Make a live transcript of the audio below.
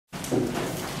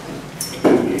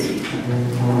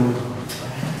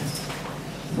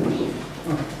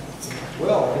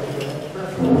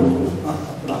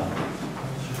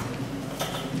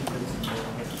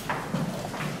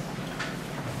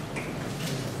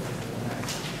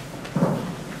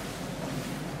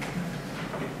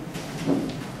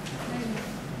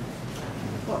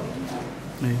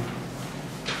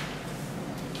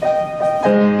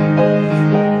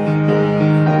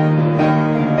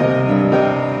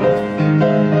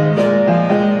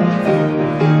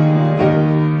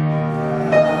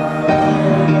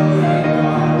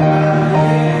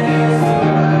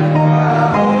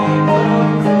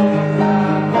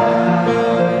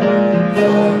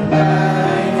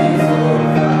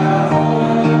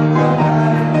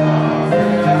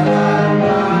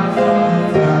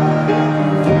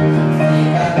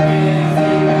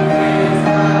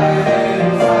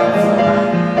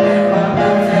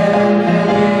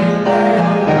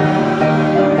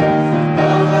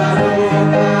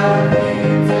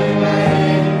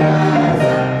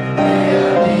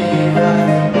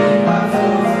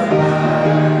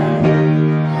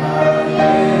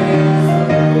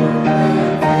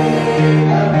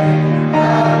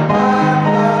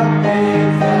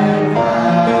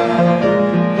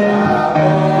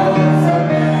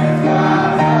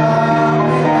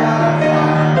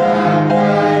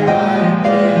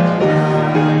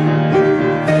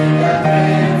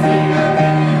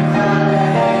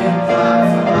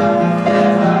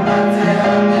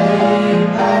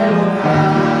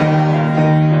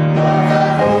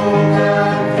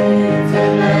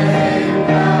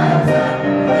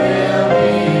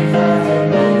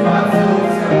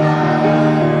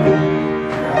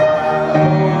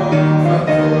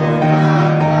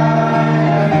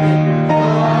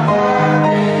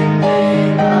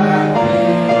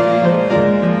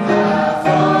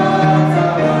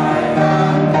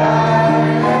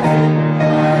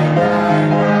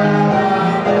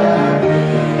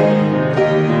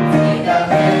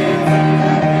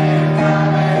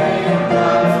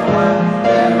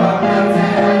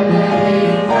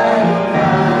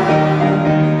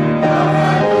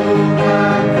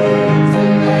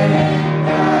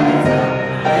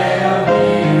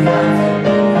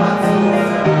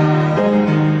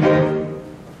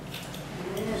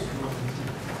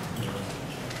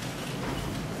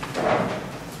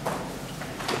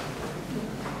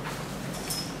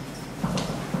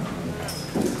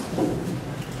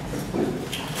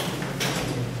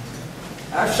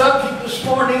Our subject this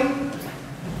morning,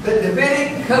 the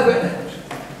Davidic covenant.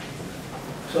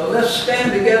 So let's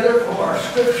stand together for our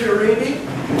scripture reading.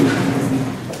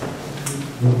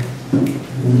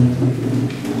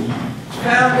 It's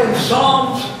found in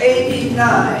Psalms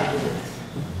 89,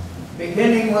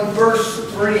 beginning with verse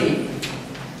 3.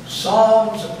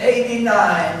 Psalms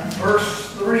 89,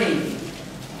 verse 3.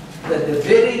 The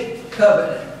Davidic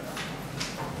covenant.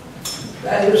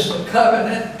 That is the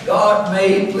covenant God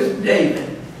made with David.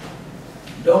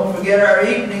 Don't forget our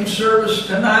evening service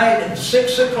tonight at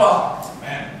 6 o'clock.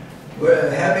 We're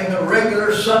having a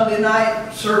regular Sunday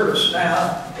night service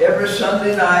now. Every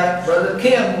Sunday night, Brother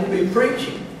Kim will be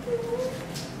preaching.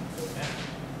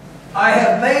 I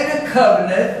have made a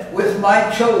covenant with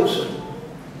my chosen.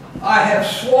 I have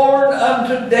sworn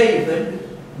unto David,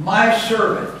 my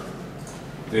servant.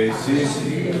 They cease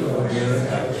to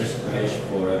have this place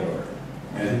forever.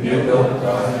 And you will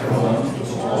God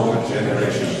to all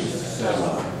generations.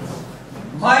 Selah.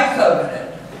 My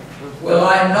covenant will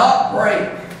I not break,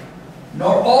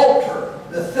 nor alter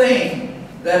the thing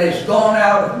that is gone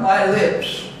out of my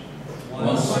lips.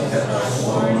 Once have I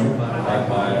sworn by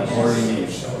my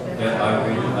ordinance that I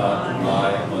will not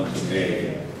lie unto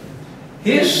David.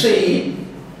 His seed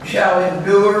shall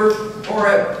endure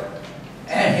forever,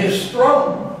 and his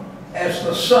throne as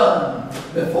the sun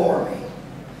before me.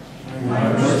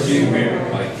 My mercy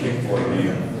will I keep for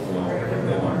him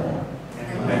forevermore,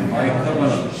 and my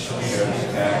covenant shall stand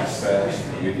fast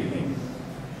with him.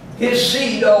 His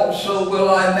seed also will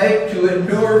I make to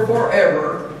endure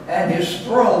forever, and his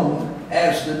throne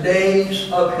as the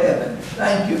days of heaven.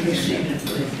 Thank you. Be seated,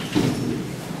 please.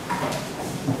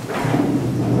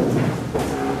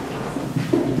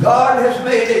 God has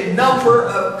made a number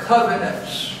of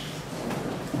covenants.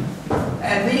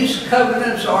 And these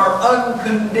covenants are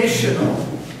unconditional.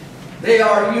 They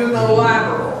are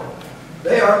unilateral.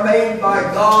 They are made by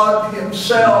God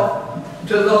Himself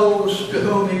to those to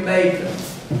whom He made them.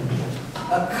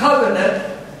 A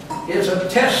covenant is a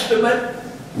testament,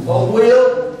 a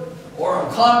will, or a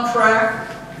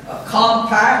contract, a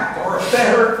compact, or a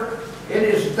fetter. It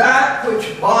is that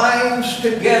which binds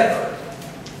together.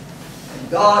 And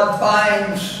God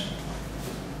binds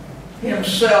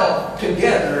himself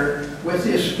together with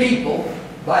his people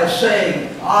by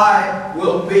saying, I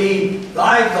will be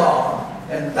thy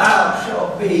God, and thou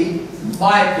shalt be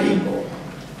my people.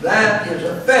 That is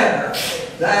a fetter.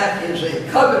 That is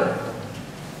a covenant.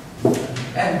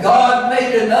 And God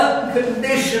made an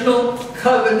unconditional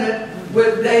covenant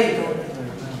with David.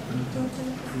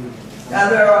 Now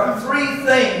there are three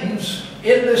things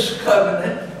in this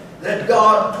covenant that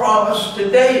God promised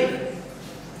to David.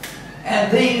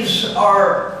 And these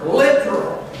are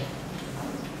literal.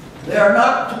 They are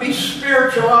not to be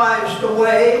spiritualized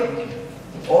away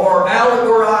or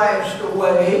allegorized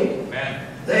away. Amen.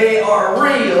 They are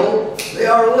real. They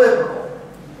are literal.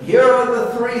 Here are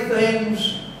the three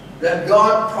things that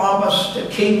God promised to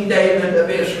King David of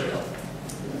Israel.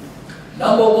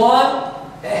 Number one,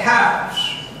 a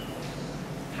house.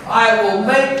 I will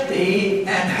make thee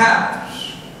an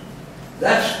house.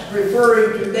 That's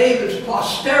referring to David's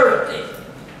posterity.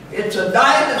 It's a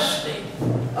dynasty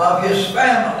of his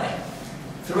family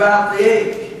throughout the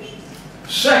ages.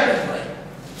 Secondly,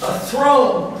 a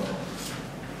throne.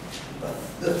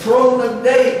 The throne of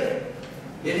David.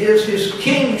 It is his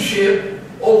kingship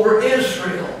over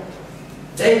Israel.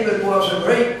 David was a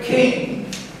great king,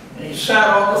 and he sat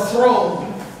on the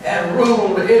throne and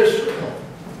ruled Israel.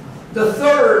 The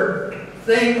third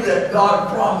thing that God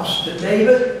promised to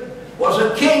David was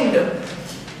a kingdom.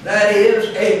 That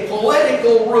is, a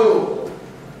political rule.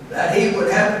 That he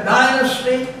would have a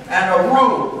dynasty and a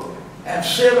rule and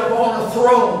sit upon a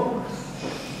throne.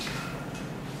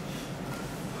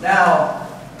 Now,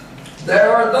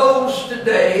 there are those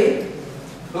today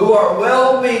who are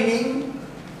well-meaning,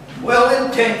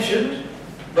 well-intentioned,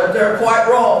 but they're quite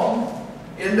wrong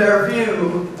in their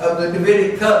view of the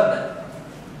Davidic covenant.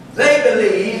 They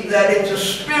believe that it's a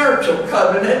spiritual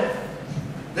covenant,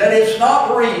 that it's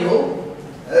not real,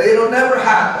 it'll never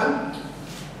happen.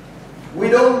 We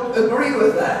don't agree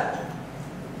with that.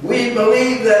 We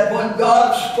believe that when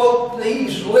God spoke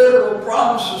these literal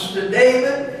promises to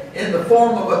David in the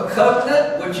form of a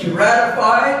covenant, which he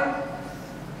ratified,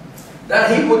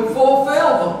 that he would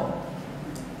fulfill them.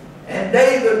 And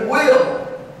David will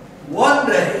one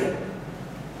day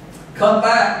come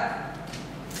back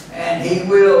and he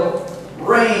will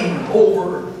reign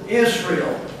over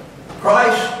Israel.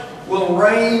 Christ will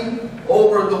reign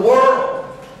over the world.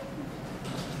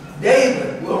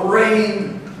 David will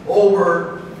reign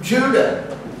over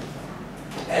Judah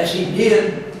as he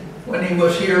did when he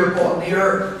was here upon the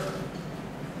earth.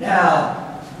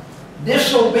 Now,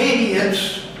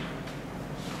 disobedience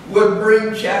would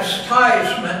bring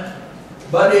chastisement,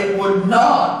 but it would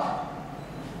not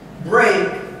break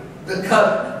the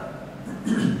covenant.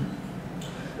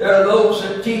 There are those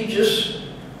that teach us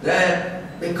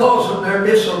that because of their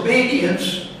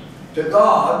disobedience to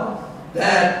God,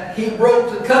 that he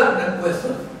broke the covenant with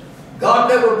them. God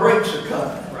never breaks a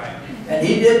covenant. Right. And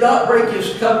he did not break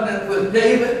his covenant with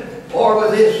David or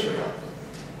with Israel.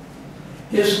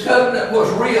 His covenant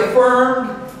was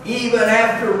reaffirmed even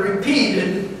after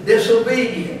repeated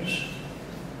disobedience.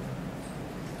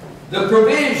 The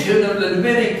provision of the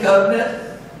Davidic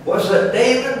covenant was that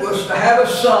David was to have a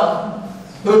son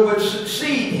who would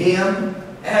succeed him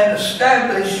and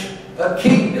establish a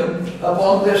kingdom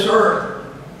upon this earth.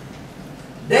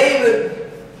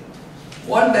 David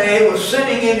one day was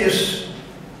sitting in his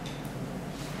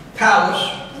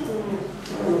palace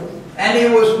and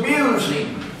he was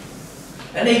musing,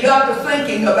 and he got to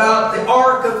thinking about the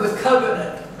Ark of the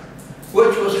Covenant,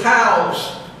 which was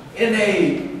housed in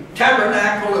a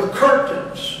tabernacle of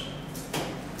curtains.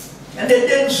 And it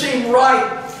didn't seem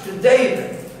right to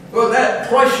David for that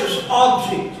precious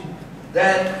object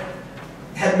that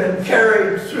had been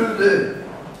carried through the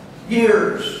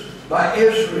years by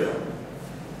Israel,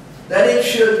 that it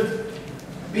should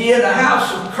be in a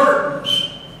house of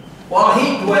curtains while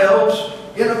he dwells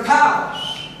in a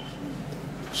palace.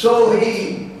 So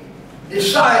he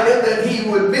decided that he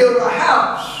would build a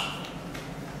house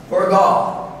for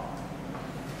God.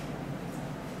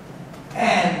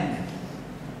 And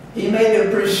he made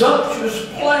a presumptuous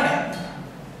plan.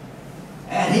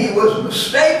 And he was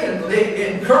mistakenly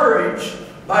encouraged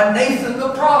by Nathan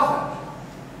the prophet.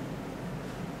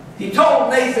 He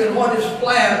told Nathan what his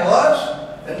plan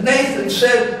was, and Nathan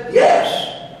said,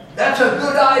 yes, that's a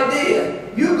good idea.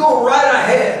 You go right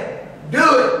ahead. Do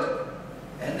it.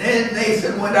 And then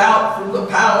Nathan went out from the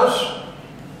palace,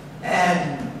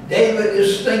 and David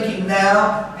is thinking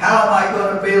now, how am I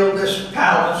going to build this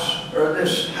palace or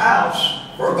this house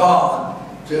for God,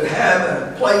 to have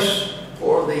a place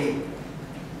for the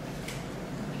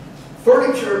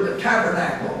furniture of the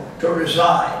tabernacle to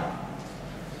reside.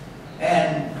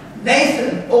 And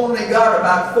Nathan only got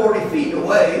about 40 feet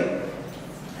away,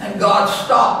 and God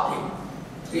stopped him.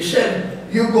 He said,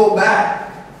 you go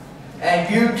back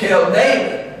and you tell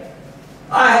David,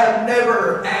 I have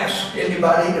never asked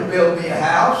anybody to build me a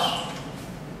house.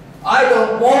 I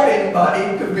don't want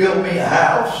anybody to build me a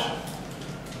house.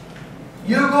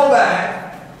 You go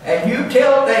back and you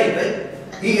tell David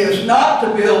he is not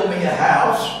to build me a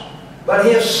house, but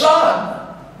his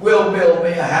son will build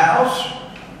me a house.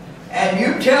 And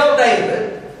you tell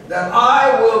David that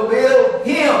I will build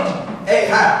him a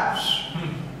house.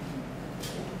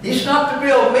 He's not to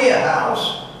build me a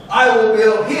house. I will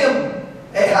build him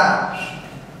a house.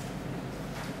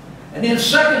 And in 2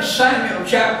 Samuel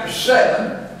chapter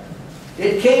 7,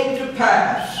 it came to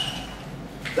pass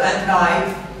that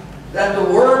night that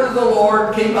the word of the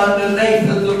Lord came unto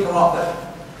Nathan the prophet,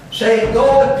 saying,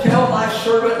 Go and tell my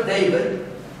servant David,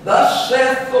 Thus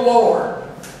saith the Lord,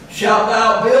 Shalt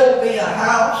thou build me a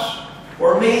house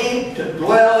for me to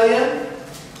dwell in?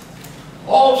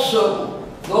 Also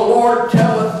the Lord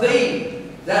telleth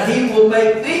thee that he will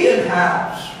make thee an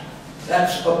house.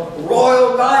 That's a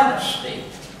royal dynasty,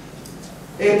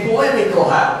 a political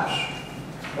house,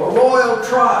 a royal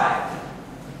tribe.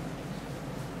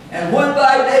 And when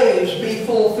thy days be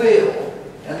fulfilled,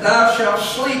 and thou shalt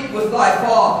sleep with thy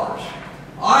fathers,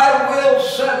 I will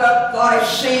set up thy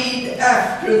seed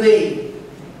after thee,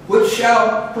 which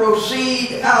shall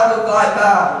proceed out of thy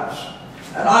bowels,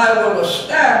 and I will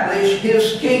establish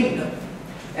his kingdom.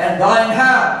 And thine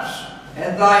house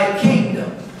and thy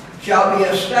kingdom shall be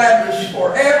established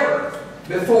forever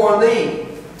before thee.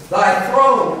 Thy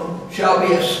throne shall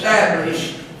be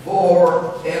established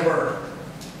forever.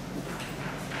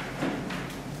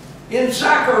 In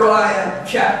Zechariah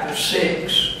chapter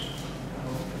 6,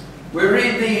 we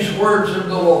read these words of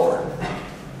the Lord.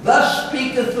 Thus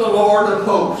speaketh the Lord of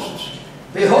hosts,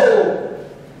 Behold,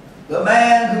 the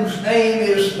man whose name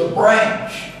is the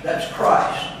branch, that's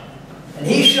Christ, and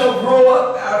he shall grow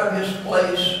up out of his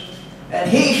place, and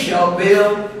he shall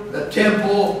build the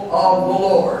temple of the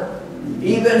Lord.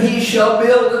 Even he shall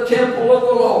build the temple of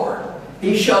the Lord.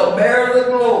 He shall bear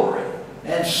the glory,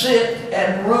 and sit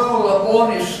and rule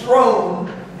upon his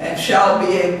throne, and shall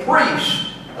be a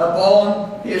priest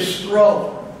upon his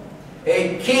throne.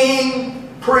 A king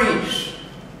priest.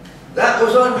 That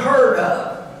was unheard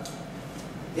of.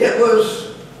 It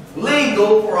was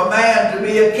legal for a man to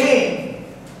be a king.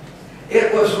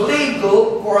 It was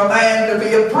legal for a man to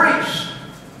be a priest.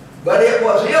 But it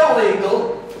was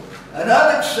illegal and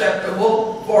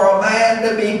unacceptable for a man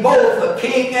to be both a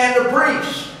king and a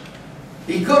priest.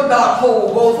 He could not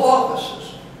hold both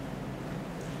offices.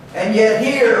 And yet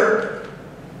here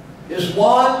is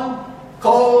one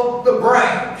called the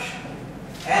branch.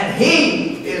 And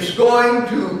he is going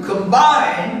to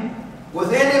combine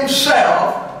within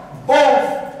himself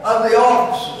both of the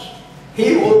offices.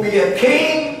 He will be a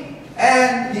king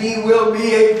and he will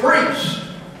be a priest.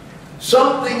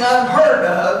 Something unheard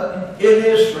of in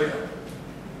Israel.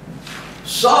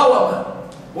 Solomon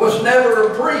was never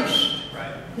a priest.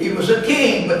 He was a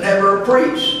king, but never a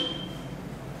priest.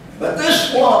 But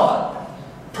this one,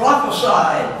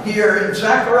 prophesied here in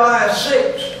Zechariah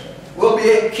 6, will be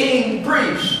a king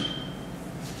priest.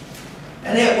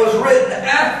 And it was written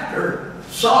after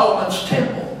Solomon's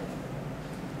temple.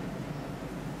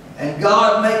 And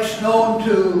God makes known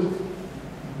to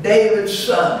David's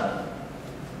son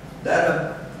that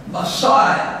a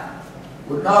Messiah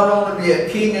would not only be a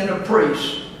king and a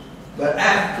priest, but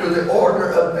after the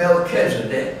order of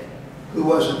Melchizedek, who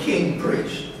was a king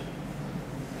priest.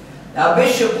 Now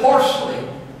Bishop Horsley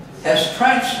has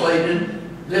translated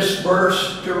this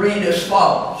verse to read as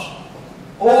follows.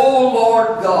 O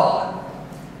Lord God,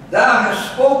 thou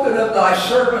hast spoken of thy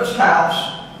servant's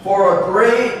house for a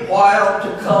great while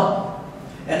to come,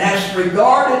 and hast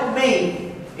regarded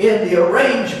me in the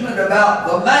arrangement about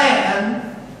the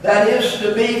man that is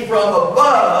to be from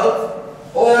above,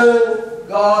 O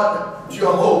God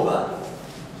Jehovah.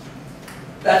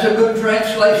 That's a good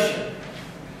translation.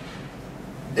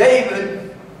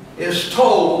 David is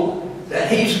told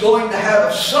that he's going to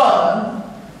have a son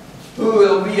who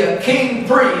will be a king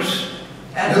priest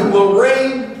and who will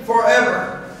reign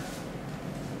forever.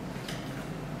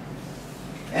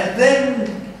 And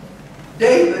then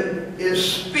David is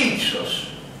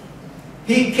speechless.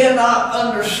 He cannot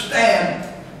understand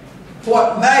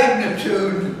what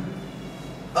magnitude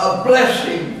of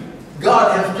blessing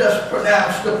God has just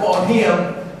pronounced upon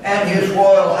him and his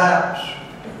royal house.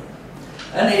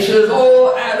 And he says,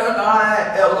 O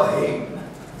Adonai Elohim,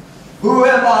 who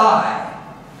am I,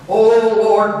 O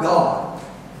Lord God?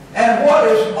 And what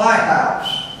is my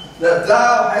house that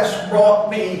thou hast brought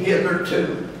me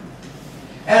hitherto?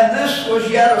 And this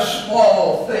was yet a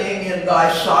small thing in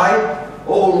thy sight,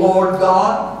 O Lord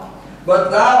God. But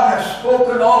thou hast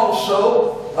spoken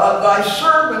also of thy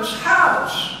servant's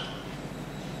house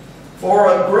for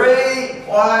a great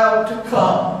while to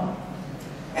come.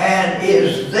 And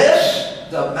is this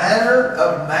the manner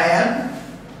of man,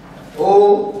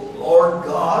 O Lord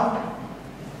God?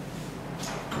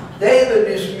 David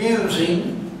is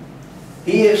musing.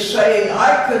 He is saying,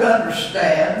 I could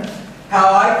understand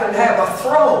how I could have a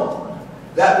throne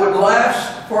that would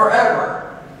last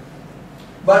forever.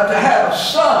 But to have a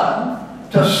son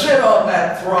to sit on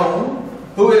that throne,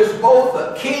 who is both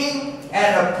a king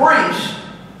and a priest,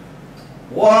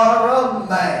 what a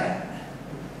man.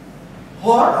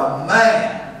 What a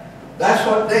man. That's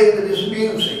what David is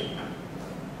musing.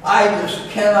 I just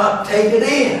cannot take it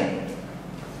in.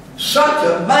 Such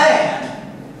a man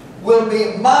will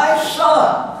be my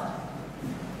son.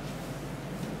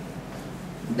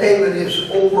 David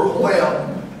is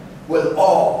overwhelmed with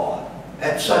awe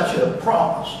at such a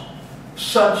promise,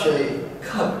 such a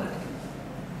covenant.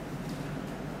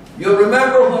 You'll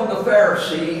remember when the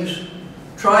Pharisees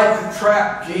tried to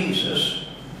trap Jesus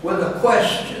with a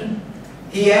question,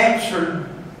 he answered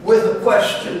with a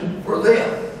question for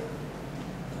them.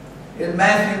 In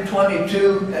Matthew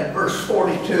 22 and verse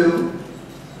 42,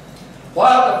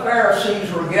 while the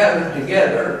Pharisees were gathered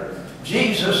together,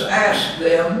 Jesus asked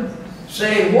them,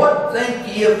 saying, what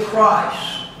think ye of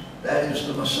Christ? That is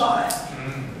the Messiah.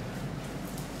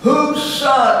 Whose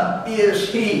son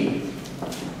is he?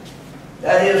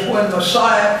 That is, when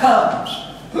Messiah comes,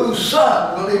 whose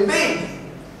son will he be?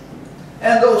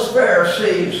 And those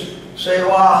Pharisees say,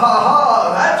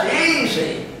 well, that's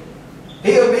easy.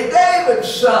 He'll be David's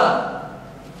son.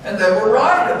 And they were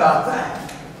right about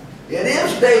that. It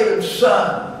is David's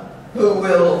son who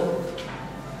will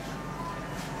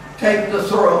take the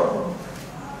throne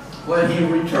when he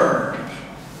returns.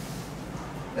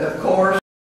 Of course,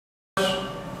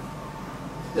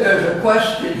 there's a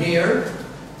question here.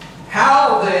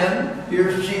 How then,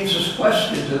 here's Jesus'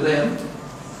 question to them,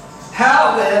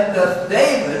 how then doth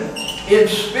David in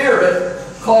spirit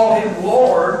call him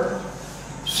Lord,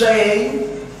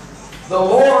 saying, the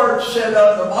Lord said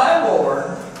unto my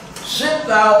Lord, sit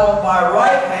thou on my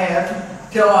right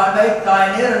hand till I make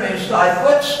thine enemies thy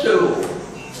footstool.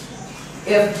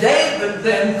 If David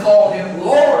then called him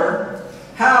Lord,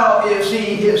 how is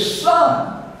he his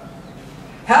son?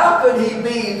 How could he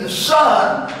be the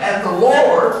son and the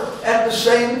Lord at the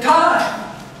same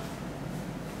time?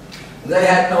 They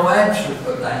had no answer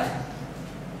for that.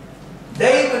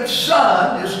 David's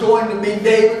son is going to be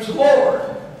David's Lord.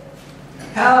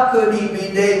 How could he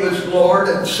be David's Lord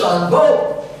and son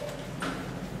both?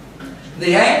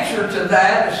 The answer to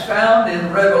that is found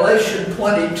in Revelation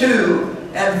 22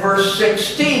 and verse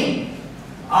 16.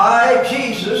 I,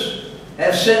 Jesus,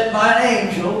 have sent mine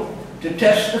angel to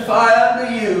testify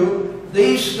unto you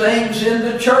these things in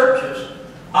the churches.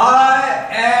 I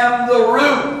am the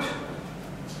root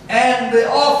and the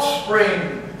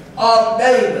offspring of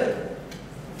David.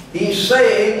 He's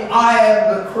saying, I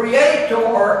am the creator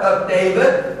of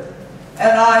David,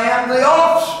 and I am the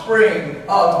offspring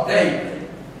of David.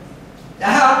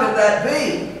 Now, how could that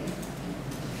be?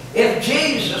 If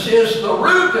Jesus is the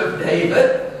root of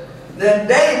David, then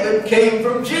David came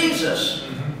from Jesus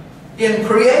in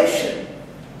creation.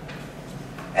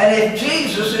 And if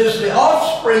Jesus is the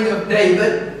offspring of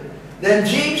David, then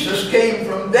Jesus came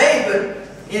from David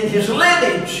in his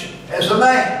lineage as a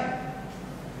man.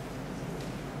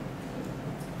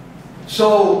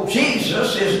 So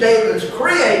Jesus is David's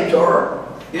creator,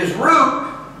 his root,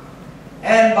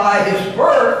 and by his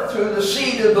birth through the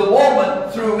seed of the woman,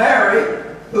 through Mary,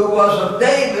 who was of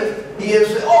David, he is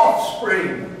the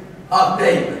offspring of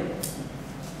David.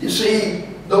 You see,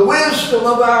 the wisdom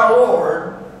of our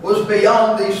Lord was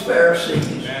beyond these Pharisees.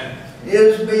 Amen. It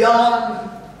is beyond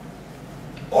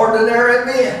ordinary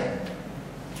men.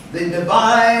 The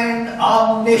divine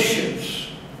omniscience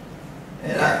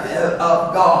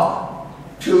of God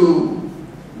to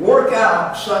work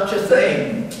out such a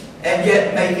thing and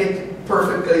yet make it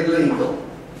perfectly legal.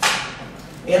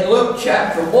 In Luke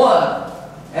chapter 1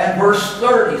 and verse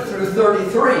 30 through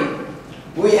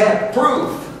 33, we have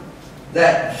proof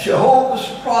that Jehovah's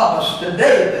promise to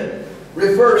David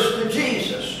refers to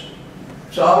Jesus.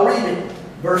 So I'll read it.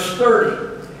 Verse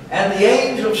 30. And the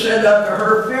angel said unto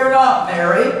her, fear not,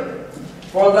 Mary,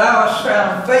 for thou hast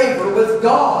found favor with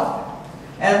God.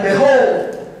 And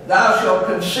behold, thou shalt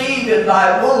conceive in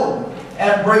thy womb,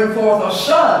 and bring forth a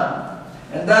son,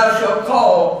 and thou shalt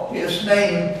call his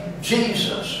name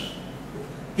Jesus.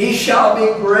 He shall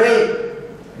be great,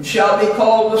 and shall be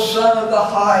called the Son of the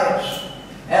Highest.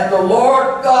 And the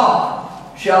Lord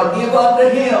God shall give unto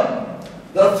him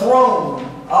the throne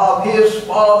of his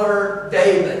father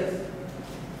David.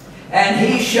 And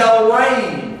he shall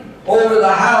reign over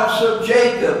the house of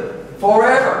Jacob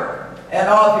forever, and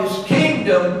of his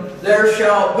kingdom there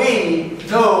shall be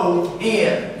no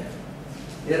end.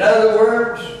 In other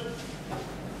words,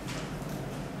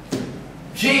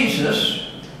 Jesus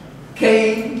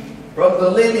came from the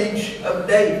lineage of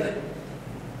David.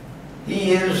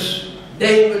 He is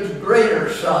David's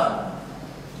greater son.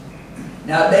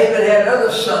 Now, David had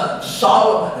other sons,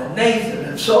 Solomon and Nathan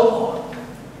and so on.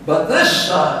 But this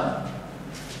son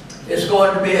is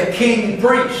going to be a king and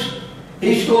priest.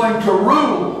 He's going to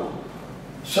rule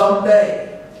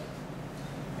someday.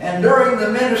 And during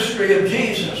the ministry of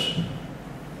Jesus,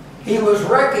 he was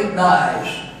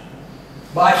recognized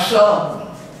by some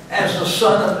as the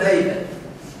son of David.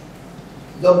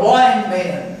 The blind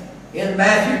men in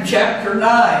Matthew chapter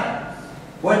 9,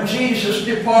 when Jesus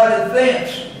departed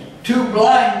thence, two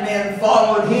blind men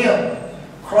followed him,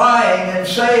 crying and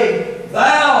saying,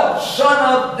 Thou, son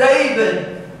of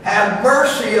David, have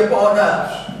mercy upon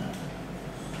us.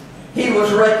 He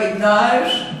was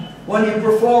recognized when he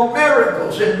performed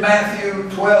miracles in Matthew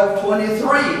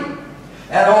 12:23.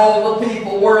 And all the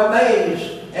people were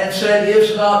amazed and said,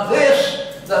 Is not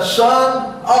this the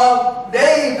son of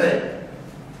David?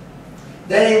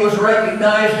 Then he was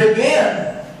recognized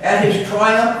again at his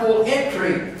triumphal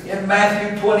entry in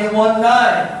Matthew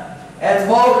 21:9. And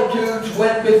multitudes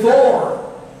went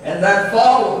before, and that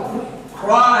followed,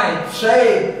 cried,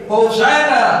 saying,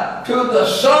 Hosanna to the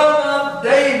Son of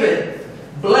David.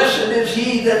 Blessed is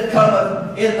he that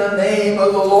cometh in the name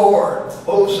of the Lord.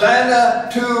 Hosanna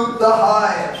to the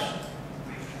highest.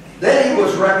 Then he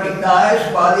was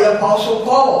recognized by the Apostle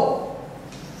Paul.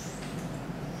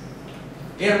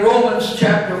 In Romans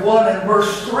chapter 1 and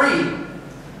verse 3,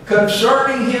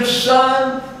 concerning his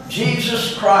Son,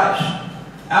 Jesus Christ,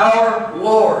 our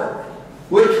Lord,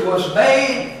 which was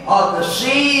made of the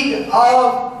seed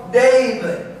of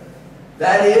David.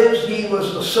 That is, he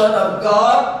was the Son of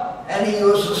God, and he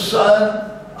was the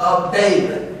son of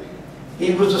David.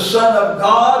 He was the Son of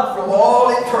God from all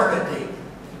eternity,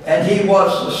 and he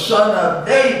was the Son of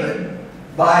David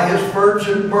by his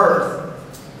virgin birth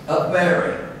of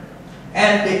Mary,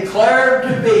 and declared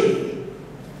to be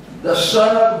the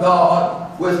Son of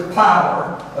God with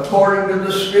power, according to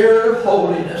the Spirit of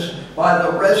holiness, by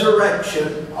the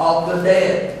resurrection of the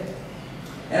dead.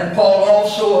 And Paul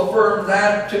also affirmed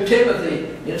that to Timothy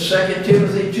in 2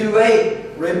 Timothy 2:8.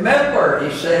 Remember,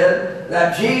 he said,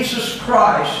 that Jesus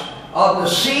Christ of the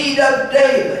seed of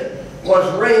David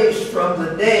was raised from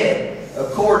the dead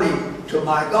according to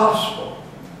my gospel.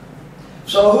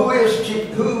 So who is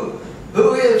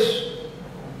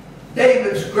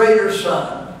David's greater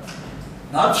son?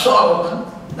 Not Solomon,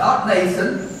 not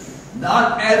Nathan,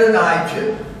 not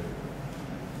Adonijah.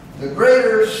 The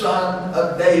greater son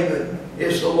of David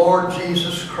is the Lord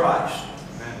Jesus Christ.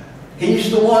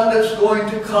 He's the one that's going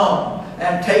to come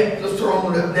and take the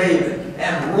throne of David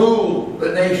and rule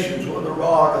the nations with a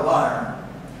rod of iron.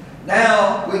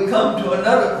 Now we come to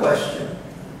another question.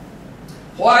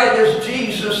 Why does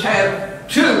Jesus have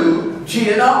two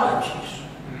genealogies?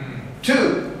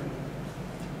 Two.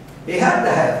 He had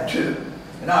to have two,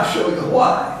 and I'll show you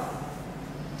why.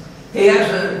 He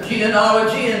has a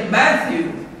genealogy in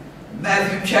Matthew.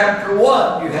 Matthew chapter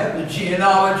 1, you have the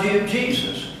genealogy of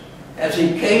Jesus as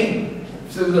he came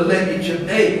through the lineage of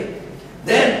David.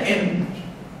 Then in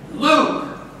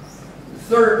Luke,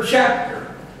 the 3rd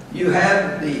chapter, you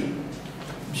have the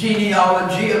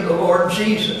genealogy of the Lord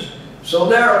Jesus. So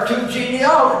there are two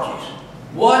genealogies,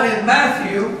 one in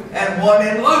Matthew and one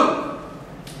in Luke.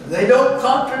 They don't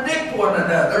contradict one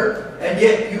another, and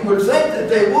yet you would think that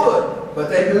they would, but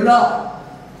they do not.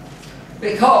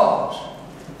 Because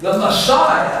the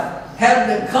Messiah had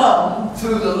to come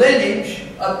through the lineage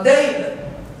of David.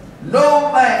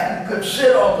 No man could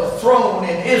sit on the throne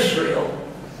in Israel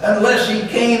unless he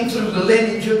came through the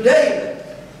lineage of David.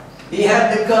 He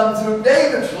had to come through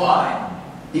David's line.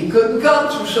 He couldn't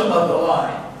come through some other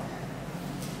line.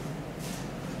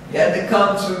 He had to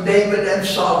come through David and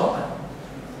Solomon.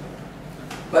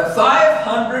 But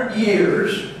 500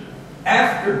 years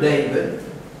after David,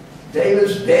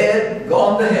 David's dead,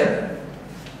 gone to heaven,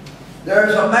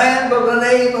 there's a man by the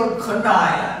name of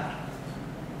Coniah.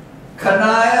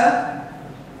 Coniah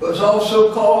was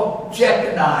also called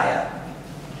Jeconiah.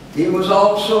 He was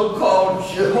also called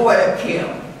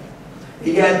Jehoiakim.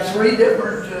 He had 3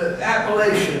 different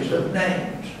appellations of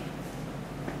names.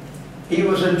 He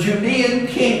was a Judean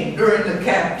king during the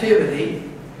captivity,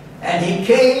 and he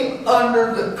came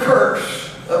under the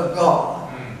curse of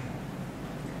God.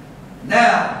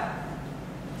 Now,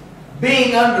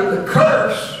 being under the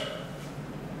curse,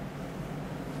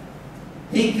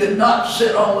 he could not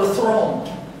sit on the throne.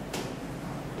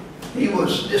 He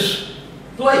was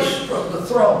displaced from the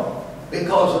throne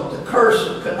because of the curse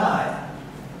of Caniah.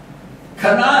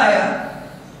 Caniah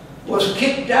was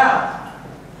kicked out,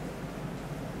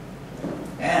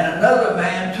 and another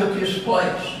man took his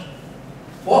place.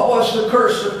 What was the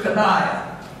curse of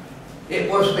Caniah? It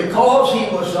was because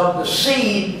he was of the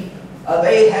seed of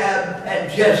Ahab and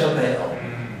Jezebel.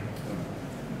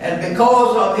 And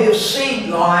because of his seed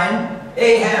line,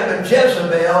 Ahab and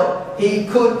Jezebel, he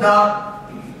could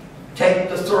not take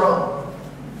the throne.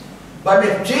 But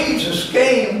if Jesus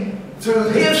came through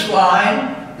his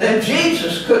line, then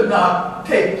Jesus could not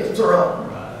take the throne.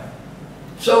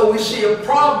 So we see a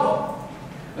problem.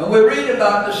 And we read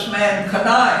about this man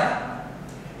Caniah.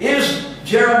 Is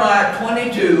Jeremiah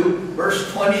 22,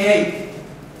 verse 28.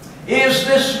 Is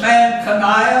this man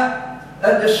Caniah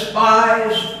a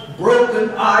despised, broken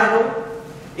idol?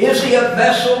 Is he a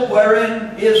vessel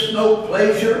wherein is no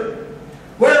pleasure?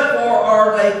 Wherefore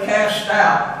are they cast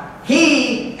out?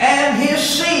 He and his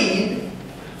seed,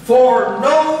 for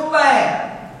no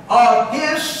man of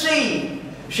his seed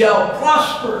shall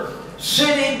prosper,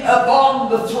 sitting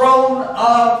upon the throne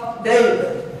of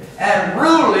David, and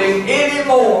ruling any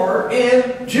more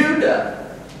in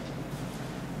Judah.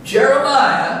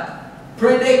 Jeremiah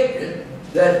predicted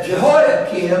that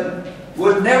Jehoiakim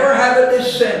would never have a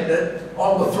descendant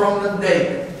on the throne of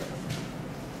David.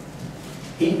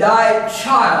 He died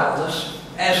childless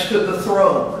as to the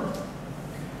throne.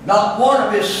 Not one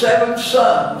of his 7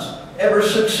 sons ever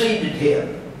succeeded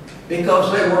him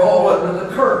because they were all under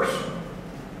the curse.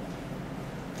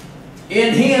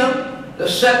 In him, the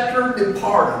scepter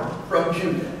departed from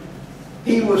Judah.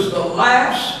 He was the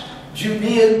last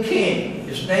Judean king.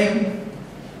 His name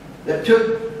that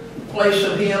took the place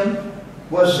of him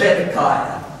was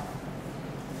Zedekiah.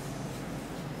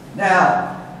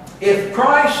 Now, if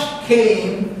Christ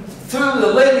came through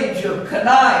the lineage of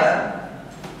Caniah,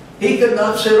 he could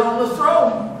not sit on the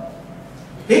throne.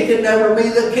 He could never be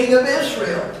the king of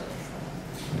Israel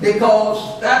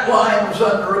because that line was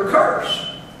under a curse.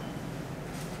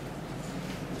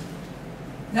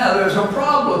 Now there's a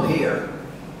problem here.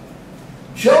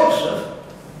 Joseph,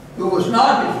 who was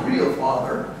not his real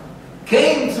father,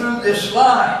 came through this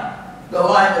line, the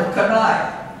line of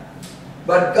Caniah.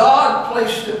 But God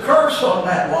placed a curse on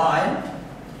that line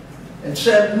and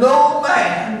said no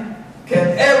man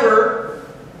can ever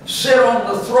sit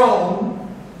on the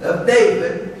throne of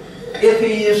David if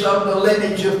he is of the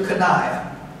lineage of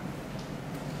Caniah.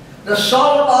 The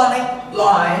Solomonic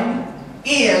line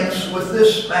ends with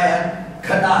this man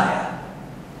Caniah.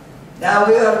 Now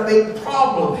we have a big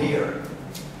problem here.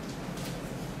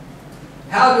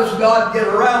 How does God get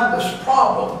around this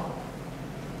problem?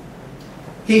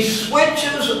 He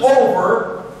switches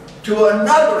over to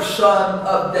another son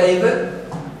of David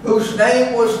whose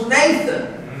name was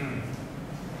Nathan.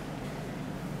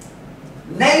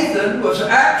 Nathan was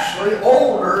actually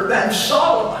older than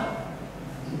Solomon.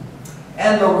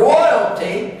 And the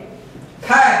royalty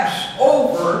passed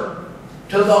over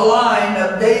to the line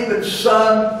of David's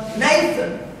son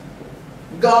Nathan.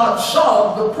 God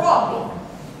solved the problem.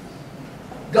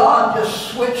 God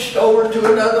just switched over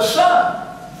to another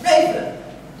son, Nathan.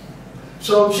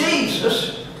 So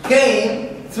Jesus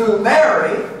came through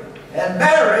Mary, and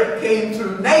Mary came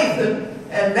through Nathan,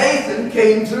 and Nathan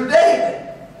came through David.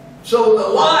 So the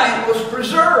line was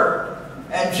preserved,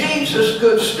 and Jesus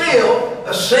could still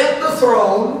ascend the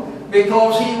throne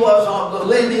because he was of the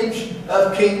lineage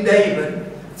of King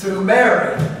David through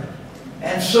Mary.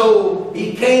 And so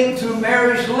he came through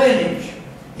Mary's lineage.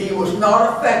 He was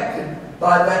not affected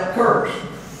by that curse.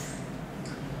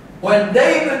 When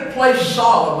David placed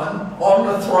Solomon on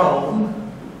the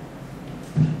throne,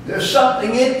 there's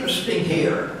something interesting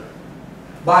here.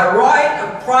 By right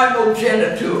of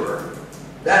primogeniture,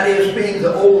 that is, being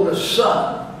the oldest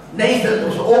son, Nathan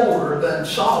was older than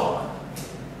Solomon.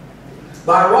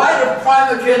 By right of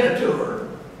primogeniture,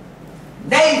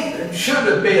 Nathan should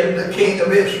have been the king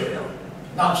of Israel,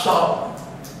 not Solomon.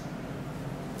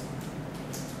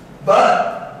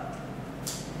 But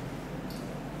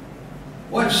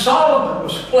when Solomon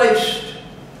was placed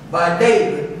by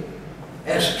David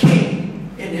as king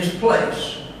in his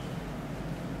place,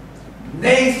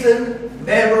 Nathan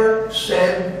never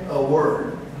said a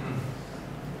word.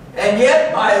 And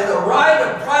yet, by the right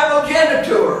of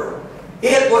primogeniture,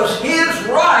 it was his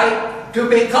right to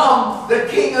become the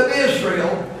king of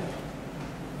Israel.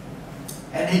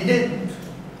 And he didn't.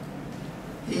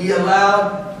 He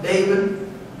allowed David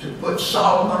to put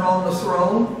Solomon on the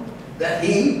throne that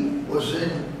he was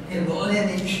in the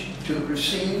lineage to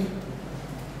receive,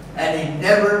 and he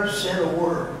never said a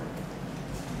word.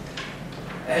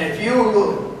 And if you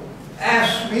will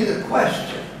ask me the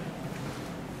question,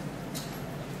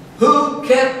 who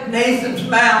kept Nathan's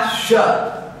mouth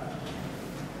shut?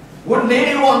 Wouldn't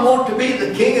anyone want to be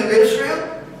the king of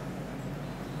Israel?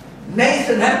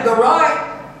 Nathan had the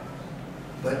right,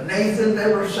 but Nathan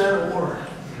never said a word.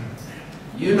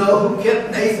 You know who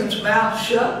kept Nathan's mouth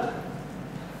shut?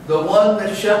 The one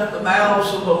that shut the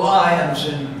mouths of the lions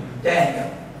in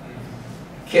Daniel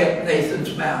kept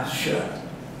Nathan's mouth shut.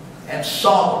 And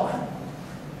Solomon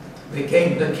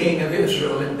became the king of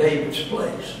Israel in David's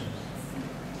place.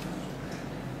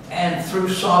 And through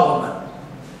Solomon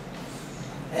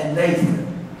and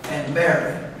Nathan and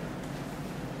Mary,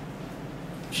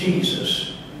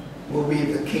 Jesus will be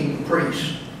the king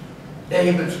priest,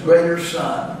 David's greater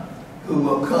son, who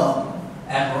will come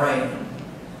and reign.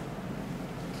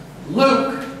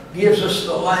 Luke gives us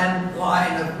the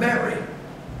line of Mary,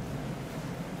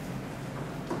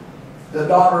 the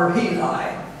daughter of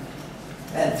Heli.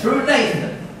 And through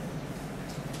Nathan,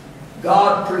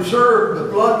 God preserved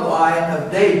the bloodline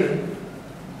of David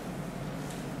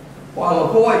while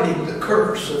avoiding the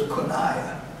curse of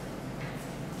Coniah.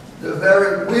 The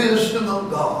very wisdom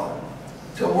of God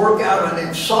to work out an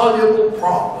insoluble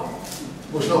problem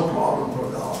was no problem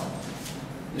for God.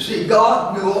 You see,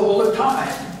 God knew all the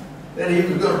time that he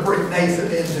was going to bring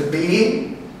Nathan into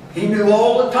being. He knew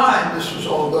all the time this was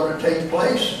all going to take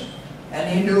place. And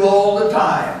he knew all the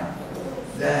time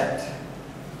that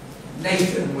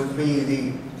Nathan would be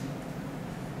the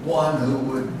one who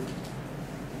would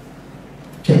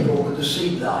take over the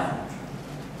seed line.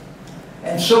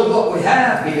 And so what we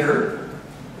have here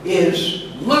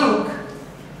is Luke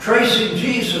tracing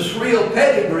Jesus' real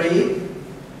pedigree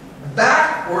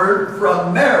backward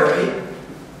from Mary,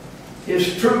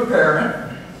 his true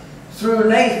parent, through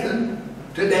Nathan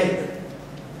to David.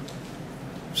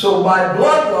 So by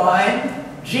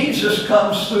bloodline, Jesus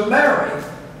comes through Mary,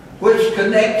 which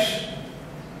connects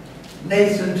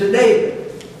Nathan to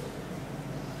David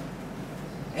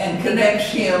and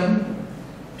connects him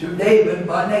to David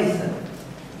by Nathan.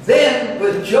 Then,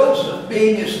 with Joseph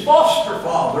being his foster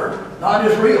father, not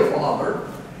his real father,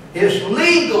 his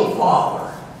legal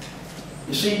father.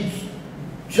 You see,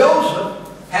 Joseph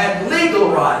had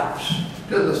legal rights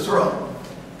to the throne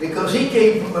because he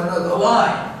came from another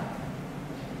line.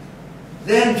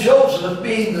 Then Joseph,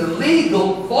 being the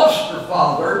legal foster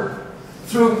father,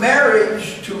 through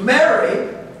marriage to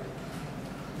Mary,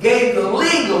 gave the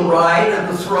legal right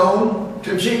of the throne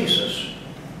to Jesus.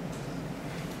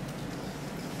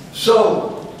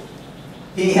 So,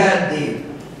 he had the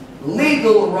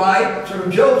legal right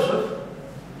through Joseph,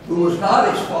 who was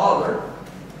not his father,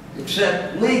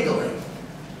 except legally.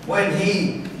 When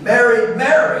he married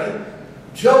Mary,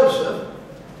 Joseph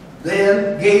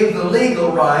then gave the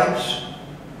legal rights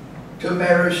to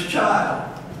Mary's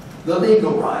child, the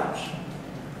legal rights.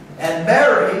 And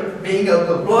Mary, being of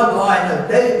the bloodline of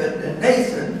David and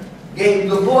Nathan, gave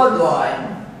the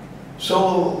bloodline.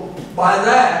 So by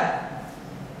that,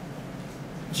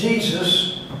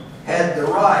 Jesus had the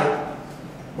right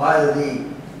by the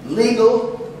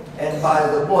legal and by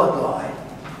the bloodline,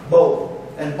 both.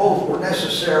 And both were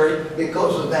necessary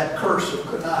because of that curse of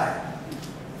Coniah.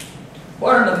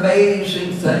 What an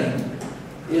amazing thing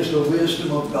is the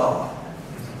wisdom of God.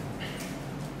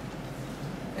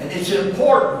 And it's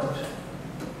important.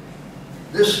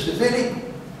 This Davidic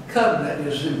covenant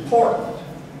is important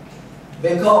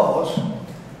because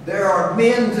there are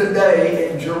men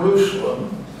today in Jerusalem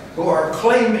who are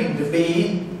claiming to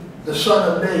be the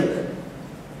son of David,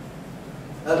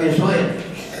 of his lineage.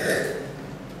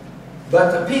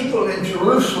 But the people in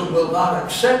Jerusalem will not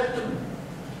accept them.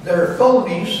 They're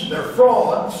phonies, they're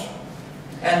frauds,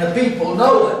 and the people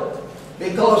know it.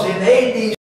 Because in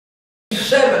AD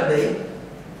 70,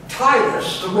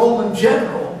 Titus, the Roman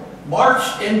general,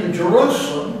 marched into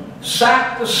Jerusalem,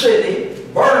 sacked the city,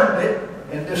 burned it,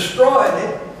 and destroyed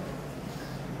it.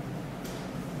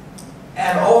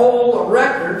 And all the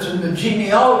records and the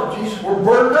genealogies were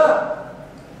burned up.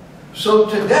 So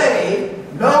today,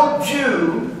 no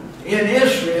Jew in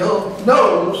Israel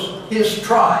knows his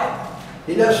tribe.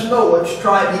 He doesn't know which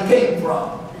tribe he came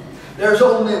from. There's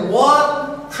only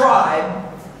one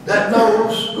tribe that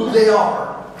knows who they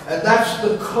are, and that's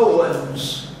the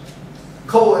Cohens.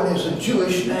 Cohen is a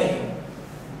Jewish name.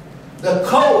 The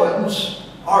Cohens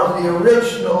are the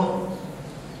original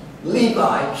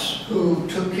Levites who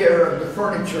took care of the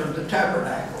furniture of the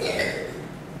tabernacle.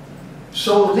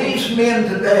 So these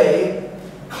men today,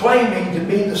 claiming to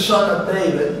be the son of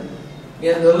David,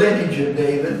 in the lineage of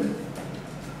David,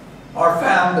 are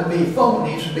found to be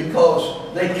phonies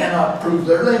because they cannot prove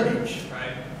their lineage.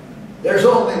 Right. There's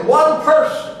only one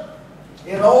person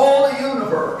in all the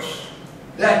universe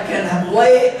that can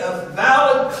lay a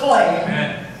valid claim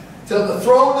Amen. to the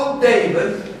throne of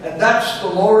David, and that's the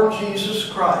Lord Jesus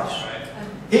Christ. Right.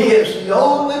 He is the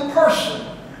only person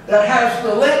that has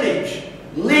the lineage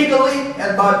legally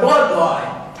and by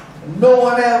bloodline. No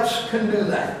one else can do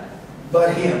that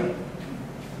but him.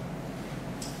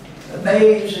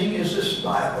 Amazing is this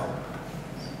Bible.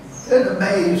 An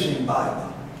amazing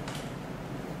Bible.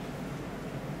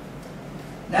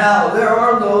 Now, there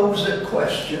are those that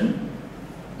question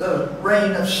the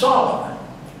reign of Solomon.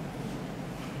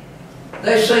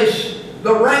 They say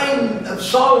the reign of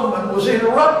Solomon was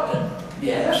interrupted.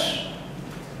 Yes.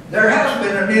 There has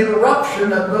been an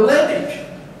interruption of the lineage.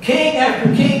 King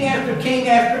after king after king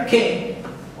after king.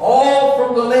 All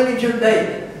from the lineage of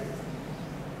David.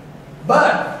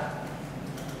 But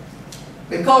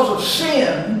because of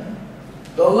sin,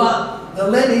 the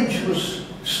lineage was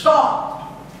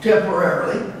stopped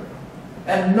temporarily,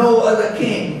 and no other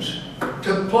kings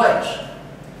took place.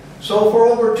 So for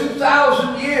over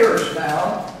 2,000 years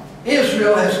now,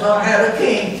 Israel has not had a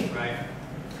king. Right.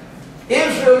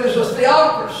 Israel is a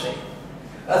theocracy.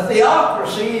 A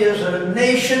theocracy is a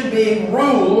nation being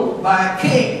ruled by a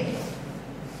king.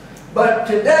 But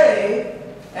today,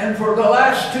 and for the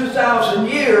last 2,000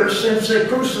 years since they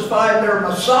crucified their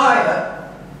Messiah,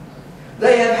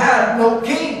 they have had no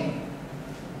king.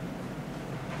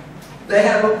 They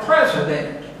have a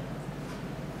president.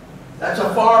 That's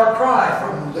a far cry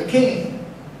from the king.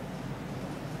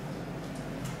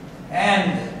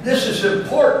 And this is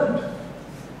important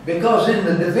because in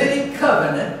the Davidic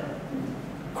covenant,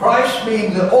 Christ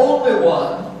being the only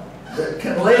one that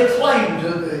can lay claim to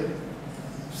the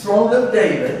throne of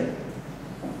David,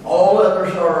 all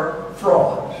others are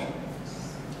frauds.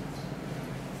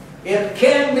 It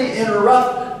can be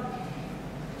interrupted,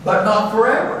 but not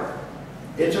forever.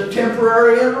 It's a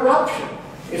temporary interruption.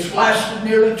 It's lasted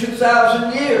nearly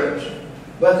 2,000 years.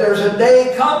 But there's a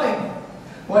day coming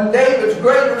when David's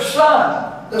greater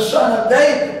son, the son of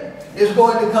David, is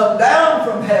going to come down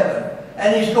from heaven,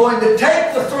 and he's going to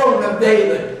take the throne of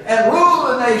David and rule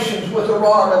the nations with a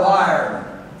rod of iron.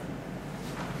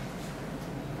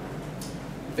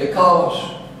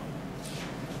 Because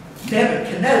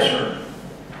Nebuchadnezzar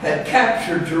had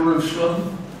captured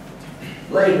Jerusalem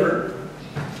later,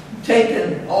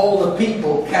 taken all the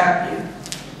people captive,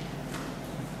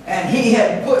 and he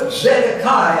had put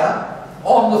Zedekiah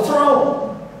on the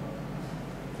throne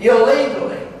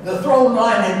illegally. The throne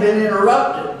line had been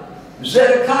interrupted.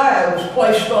 Zedekiah was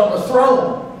placed on the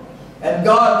throne, and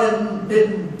God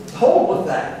didn't hold with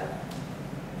that.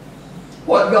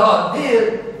 What God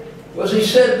did was he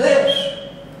said this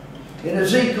in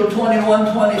Ezekiel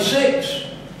 21:26.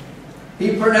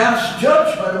 He pronounced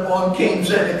judgment upon King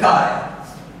Zedekiah.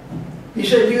 He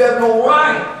said, you have no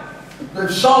right. The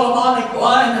Solomonic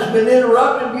line has been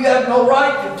interrupted. You have no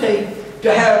right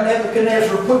to have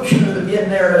Nebuchadnezzar put you in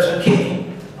there as a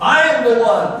king. I am the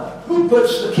one who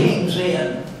puts the kings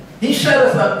in. He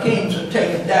setteth up kings and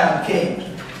taketh down kings.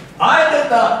 I did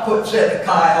not put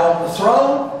Zedekiah on the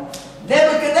throne.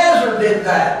 Nebuchadnezzar did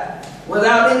that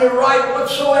without any right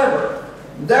whatsoever.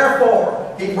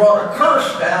 Therefore, he brought a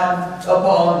curse down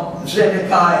upon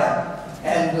Zedekiah,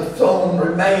 and the throne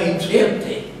remains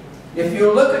empty. If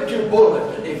you look at your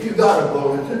bulletin, if you got a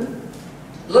bulletin,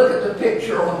 look at the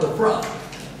picture on the front.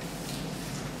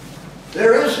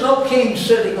 There is no king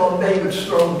sitting on David's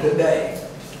throne today.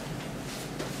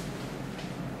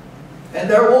 And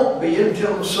there won't be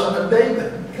until the son of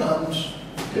David comes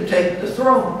to take the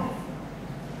throne.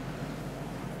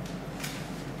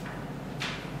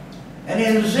 And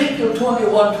in Ezekiel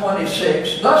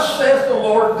 21:26, thus saith the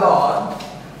Lord God,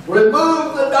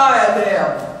 remove the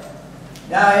diadem.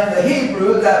 Now in the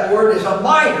Hebrew, that word is a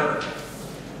mitre.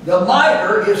 The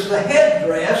mitre is the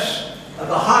headdress of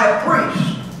the high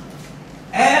priest.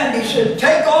 And he said,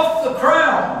 take off the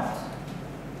crown,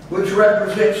 which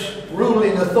represents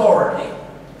ruling authority.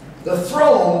 The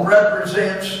throne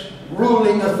represents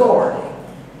ruling authority.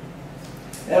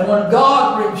 And when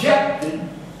God rejected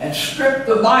and stripped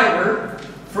the mitre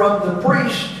from the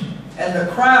priest and the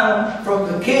crown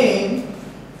from the king,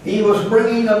 he was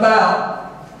bringing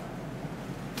about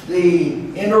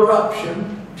the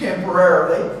interruption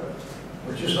temporarily,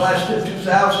 which has lasted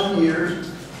 2,000 years.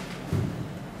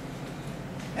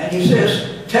 And he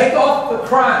says, take off the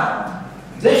crown.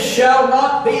 This shall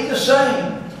not be the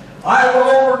same. I will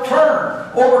overturn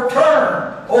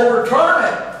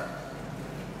it.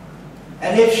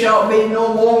 And it shall be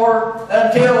no more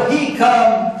until he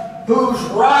come whose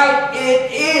right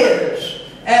it is,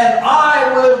 and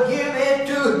I will give it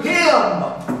to him.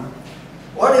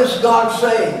 What is God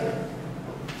saying?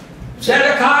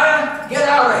 Zedekiah, get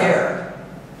out of here.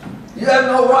 You have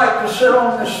no right to sit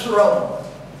on this throne.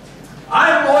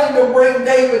 I'm going to bring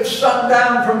David's son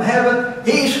down from heaven.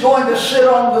 He's going to sit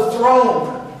on the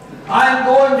throne. I'm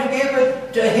going to give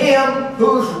it to him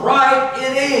whose right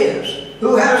it is,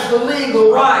 who has the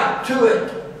legal right to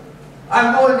it.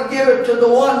 I'm going to give it to the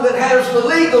one that has the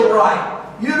legal right.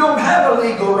 You don't have a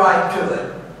legal right to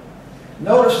it.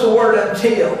 Notice the word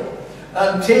until.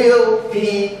 Until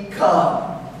he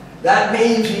come. That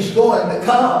means he's going to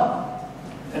come.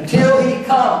 Until he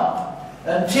come.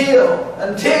 Until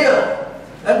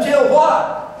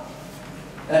what?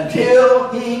 Until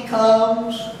he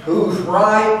comes whose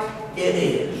right it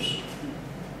is.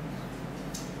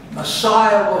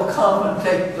 Messiah will come and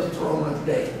take the throne of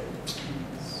David.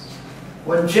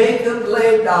 When Jacob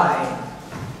lay dying,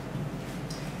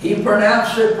 he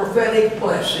pronounced a prophetic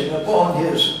blessing upon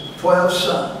his 12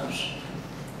 sons.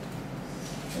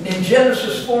 And in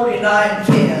Genesis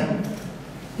 49:10,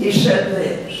 he said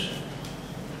this,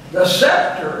 the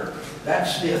scepter,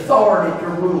 that's the authority to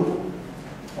rule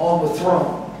on the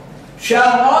throne,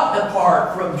 shall not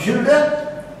depart from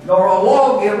Judah, nor a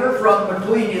lawgiver from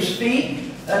between his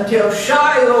feet, until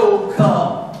Shiloh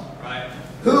come. Right.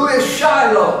 Who is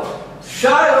Shiloh?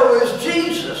 Shiloh is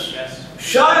Jesus. Yes.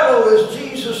 Shiloh is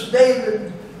Jesus,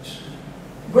 David's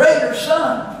greater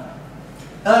son.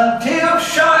 Until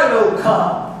Shiloh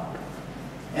come,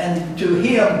 and to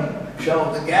him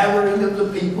shall the gathering of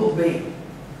the people be.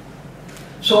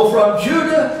 So from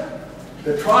Judah,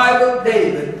 the tribe of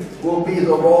David will be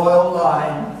the royal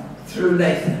line through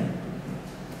Nathan.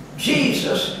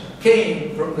 Jesus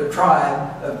came from the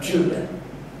tribe of Judah.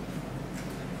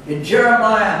 In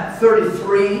Jeremiah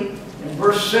 33, in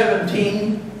verse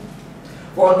 17,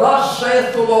 for thus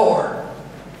saith the Lord,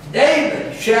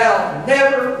 David shall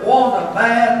never want a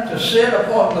man to sit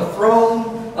upon the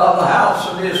throne of the house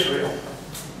of Israel.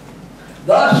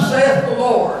 Thus saith the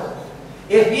Lord,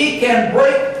 if ye can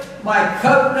break my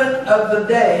covenant of the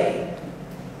day,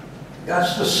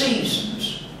 that's the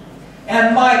seasons,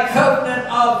 and my covenant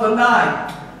of the night,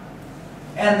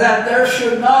 and that there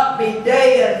should not be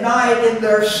day and night in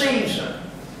their season.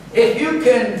 If you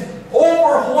can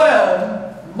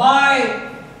overwhelm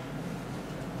my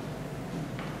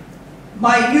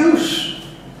use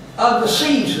of the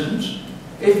seasons,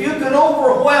 if you can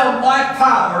overwhelm my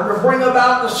power to bring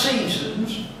about the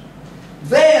seasons,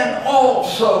 then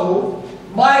also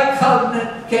my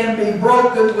covenant can be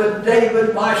broken with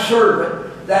David, my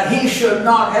servant, that he should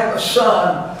not have a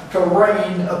son to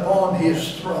reign upon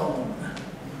his throne.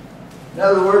 In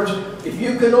other words, if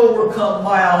you can overcome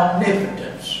my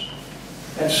omnipotence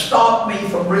and stop me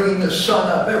from bringing the sun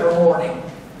up every morning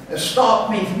and stop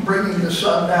me from bringing the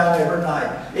sun down every night,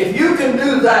 if you can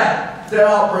do that, then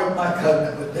I'll break my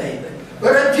covenant with David.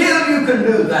 But until you can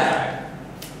do that,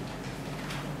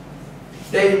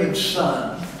 David's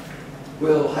son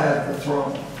will have the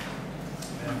throne.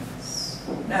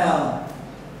 Now,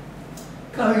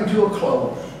 coming to a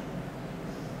close,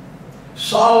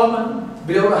 Solomon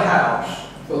built a house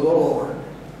for the Lord.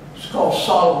 It's called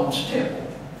Solomon's Temple.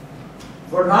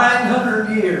 For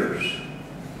 900 years,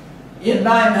 in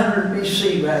 900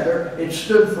 BC rather, it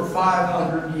stood for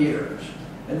 500 years,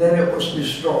 and then it was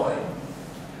destroyed.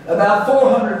 About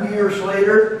 400 years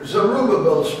later,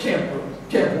 Zerubbabel's temple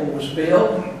was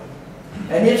built,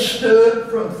 and it stood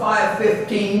from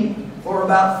 515 for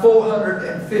about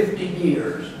 450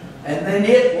 years. And then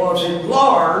it was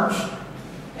enlarged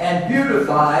and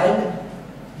beautified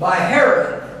by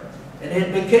Herod, and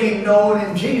it became known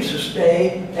in Jesus'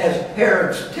 day as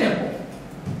Herod's temple.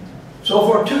 So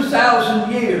for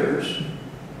 2,000 years,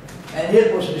 and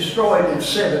it was destroyed in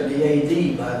 70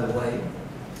 AD, by the way,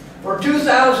 for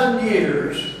 2,000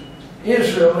 years,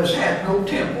 Israel has had no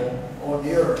temple on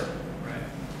the earth.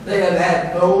 They have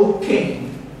had no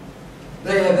king.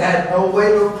 They have had no way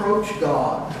to approach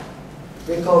God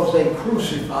because they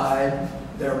crucified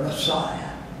their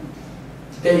Messiah,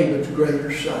 David's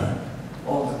greater son,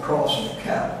 on the cross of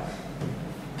Calvary.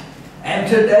 And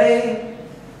today,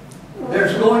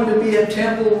 there's going to be a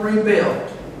temple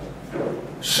rebuilt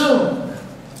soon.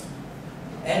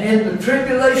 And in the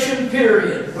tribulation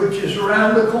period, which is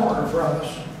around the corner from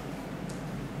us,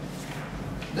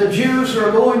 the Jews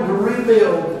are going to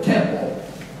rebuild the temple,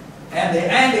 and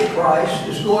the Antichrist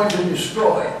is going to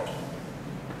destroy it.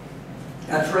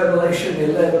 That's Revelation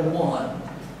 11:1.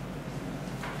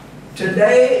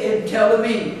 Today in Tel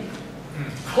Aviv,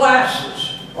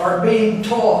 classes are being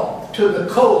taught to the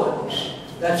Cohens,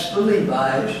 that's the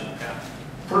Levites,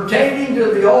 pertaining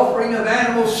to the offering of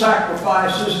animal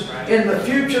sacrifices in the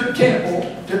future temple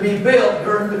to be built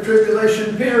during the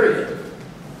tribulation period.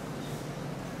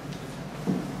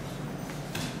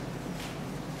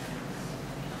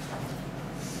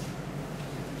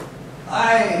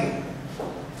 I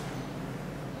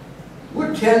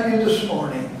would tell you this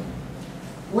morning,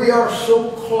 we are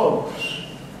so close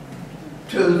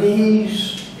to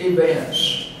these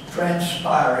events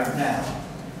transpiring now.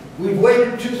 We've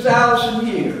waited 2,000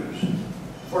 years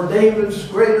for David's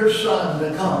greater son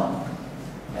to come,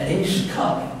 and he's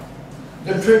coming.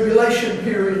 The tribulation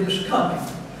period is coming.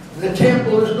 The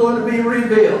temple is going to be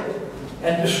rebuilt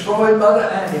and destroyed by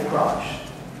the Antichrist.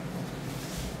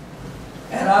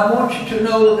 And I want you to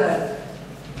know that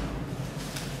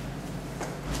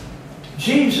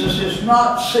Jesus is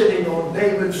not sitting on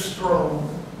David's throne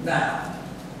now.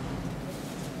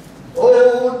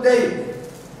 Oh, David,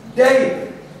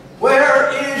 David,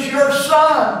 where is your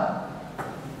son?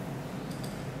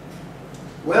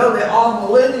 Well, the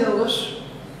amillennialists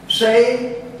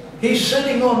say he's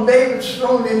sitting on David's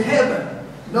throne in heaven.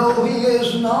 No, he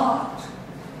is not.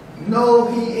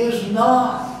 No, he is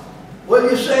not. Well,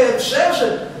 you say it says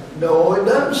it. No, it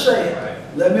doesn't say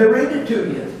it. Let me read it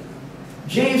to you.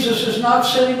 Jesus is not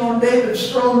sitting on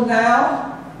David's throne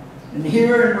now. And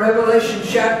here in Revelation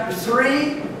chapter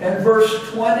 3 and verse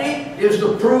 20 is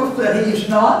the proof that he's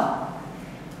not.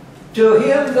 To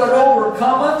him that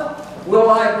overcometh will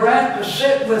I grant to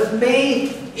sit with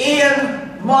me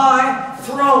in my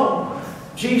throne.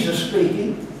 Jesus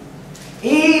speaking.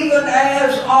 Even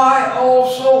as I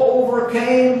also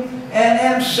overcame and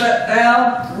am set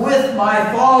down with my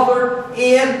Father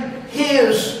in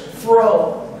his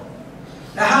throne.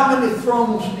 Now, how many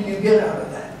thrones do you get out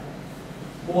of that?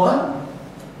 One?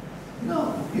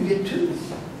 No, you get two.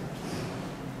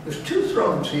 There's two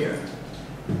thrones here.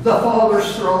 The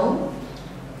Father's throne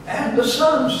and the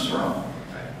Son's throne.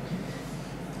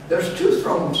 There's two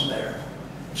thrones there.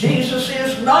 Jesus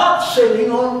is not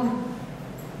sitting on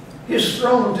his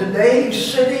throne today.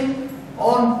 He's sitting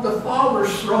on the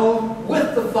Father's throne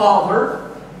with the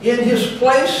Father in his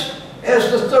place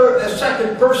as the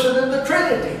second person in the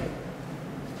Trinity.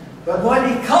 But when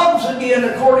he comes again,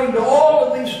 according to all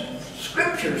of these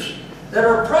scriptures that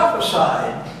are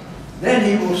prophesied, then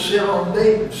he will sit on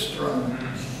David's throne.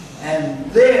 And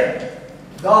then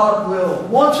God will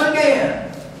once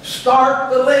again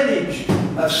start the lineage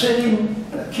of sitting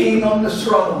a king on the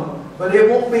throne. But it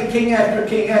won't be king after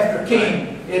king after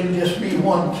king. It'll just be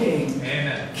one king.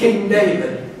 Amen. King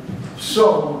David.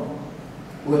 So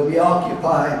will be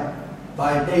occupied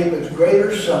by David's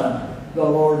greater son, the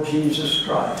Lord Jesus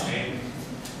Christ. Amen.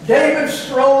 David's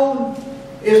throne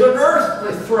is an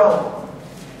earthly throne.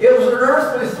 It was an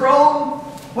earthly throne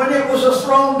when it was a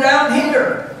throne down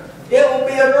here. It will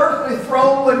be an earthly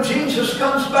throne when Jesus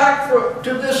comes back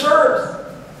to this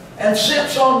earth and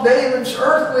sits on David's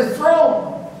earthly throne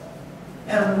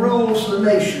and rules the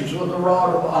nations with a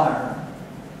rod of iron.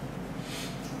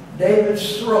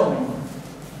 David's throne.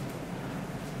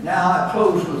 Now I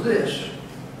close with this.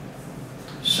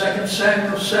 2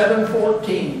 Samuel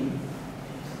 7:14.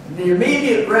 The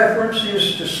immediate reference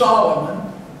is to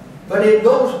Solomon, but it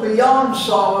goes beyond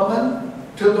Solomon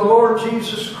to the Lord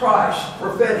Jesus Christ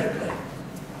prophetically.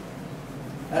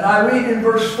 And I read in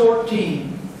verse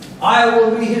 14, I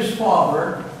will be his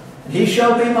father, and he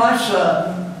shall be my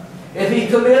son. If he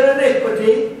commit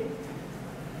iniquity,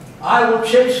 I will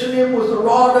chasten him with the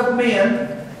rod of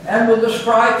men and with the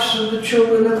stripes of the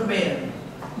children of men.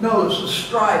 Notice the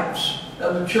stripes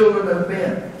of the children of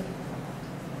men.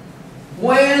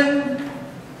 When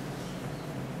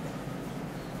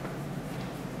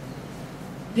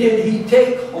did he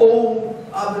take hold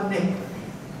of iniquity?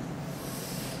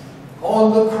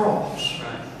 On the cross.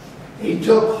 He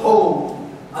took hold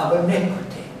of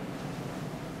iniquity.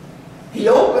 He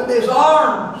opened his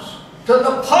arms to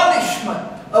the punishment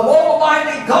of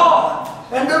Almighty God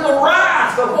and to the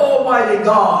wrath of Almighty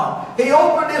God. He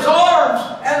opened his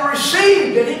arms and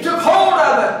received it. He took hold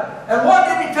of it. And what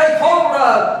did he take hold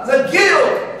of? The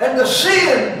guilt and the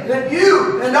sin that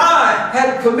you and I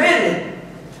had committed.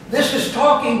 This is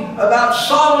talking about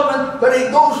Solomon, but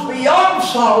it goes beyond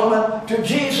Solomon to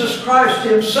Jesus Christ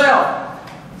himself.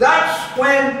 That's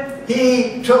when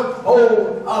he took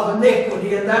hold of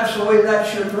iniquity, and that's the way that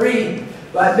should read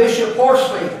by Bishop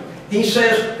Horsley. He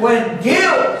says, when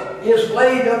guilt is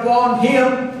laid upon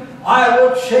him, I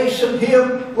will chasten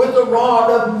him with the rod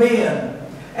of men.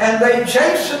 And they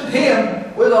chastened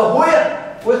him with a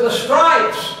whip, with the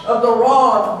stripes of the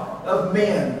rod of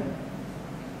men.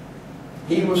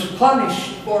 He was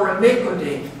punished for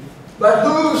iniquity. But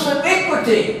whose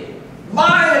iniquity?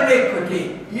 my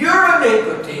iniquity, your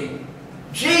iniquity.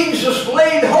 Jesus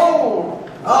laid hold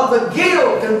of the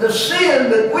guilt and the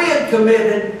sin that we had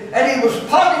committed, and He was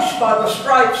punished by the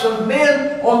stripes of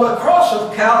men on the cross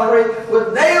of Calvary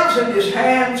with nails in His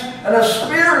hands and a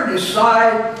spear in His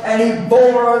side, and He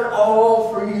bore it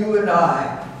all for you and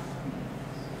I.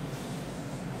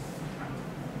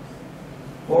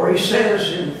 For He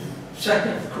says in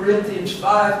 2 Corinthians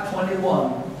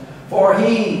 5:21, for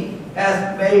He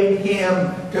hath made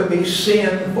Him to be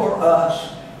sin for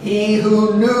us, He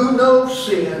who knew no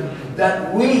sin,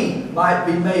 that we might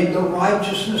be made the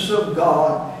righteousness of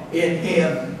God in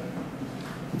Him.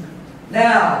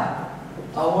 Now,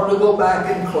 I want to go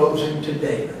back in closing to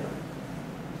David.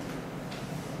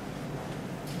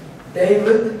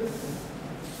 David,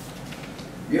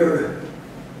 you're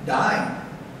dying.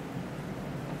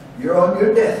 You're on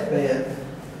your deathbed,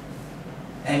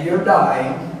 and you're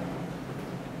dying,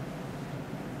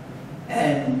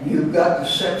 and you've got to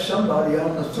set somebody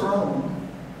on the throne,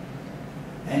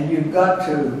 and you've got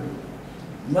to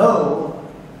know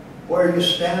where you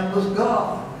stand with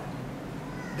God.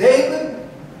 David,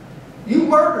 you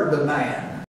murdered a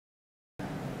man.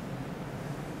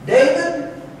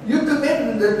 David, you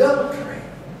committed adultery.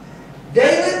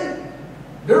 David,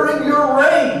 during your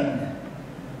reign,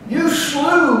 you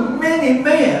slew many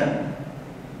men.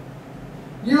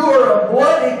 You are a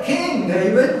bloody king,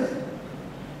 David.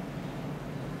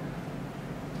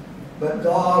 But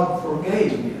God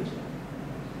forgave you.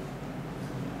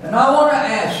 And I want to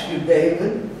ask you,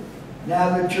 David,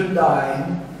 now that you're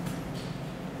dying,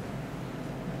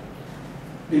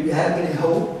 do you have any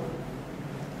hope?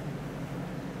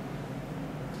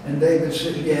 And David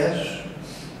said, yes,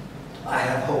 I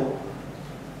have hope.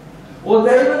 Well,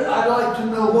 David, I'd like to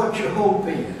know what your hope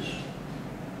is.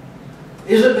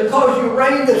 Is it because you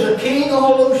reigned as a king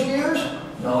all those years?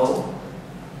 No.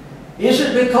 Is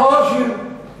it because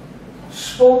you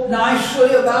spoke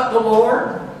nicely about the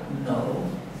Lord? No.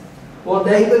 Well,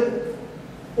 David,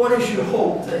 what is your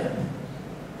hope then?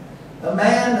 A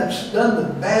man that's done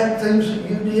the bad things that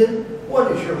you did,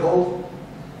 what is your hope?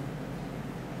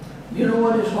 You know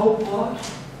what his hope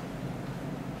was?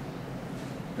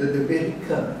 The Davidic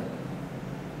covenant.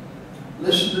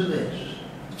 Listen to this.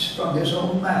 It's from his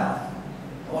own mouth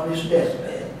on his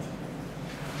deathbed.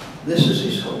 This is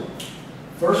his hope.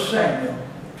 1 Samuel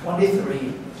 23,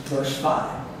 verse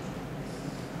 5.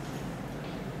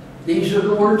 These are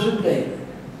the words of David.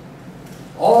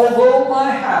 Although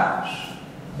my house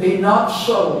be not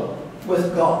so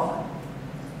with God,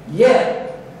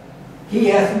 yet He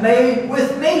hath made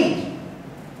with me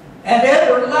an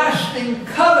everlasting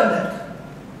covenant,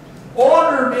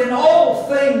 ordered in all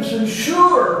things and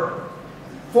sure.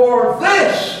 For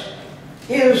this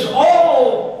is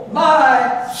all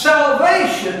my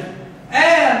salvation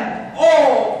and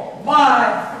all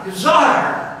my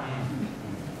desire.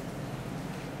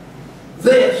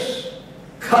 This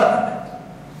covenant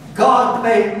God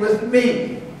made with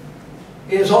me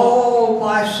is all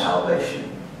my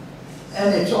salvation,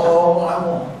 and it's all I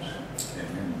want.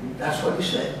 That's what he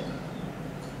said.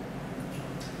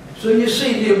 So you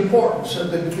see the importance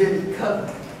of the Davidic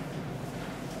covenant.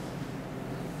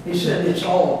 He said it's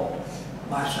all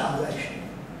my salvation.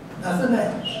 Nothing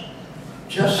else.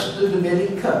 Just the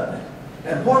Davidic covenant.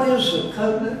 And what is the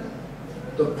covenant?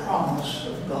 The promise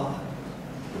of God.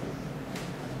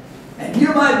 And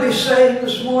you might be saying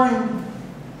this morning,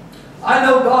 I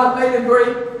know God made a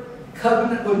great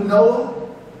covenant with Noah.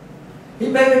 He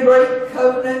made a great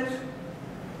covenant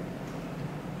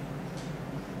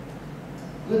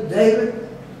with David.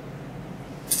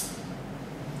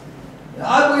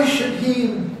 I wish that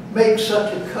He make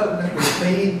such a covenant with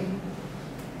me.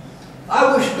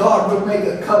 I wish God would make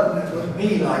a covenant with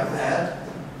me like that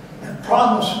and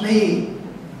promise me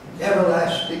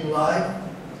everlasting life.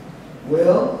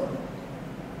 Well,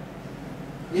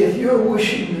 if you're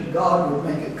wishing that God would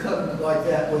make a covenant like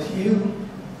that with you,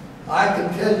 I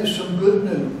can tell you some good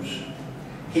news.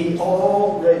 He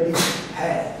already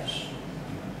has.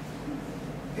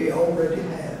 He already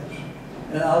has.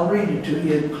 And I'll read it to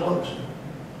you in closing.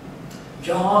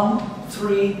 John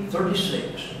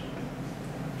 3:36.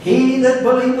 He that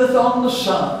believeth on the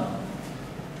Son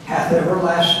hath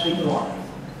everlasting life.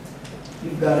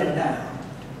 You've got it now.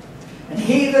 And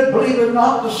he that believeth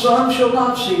not the Son shall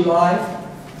not see life,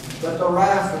 but the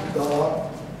wrath of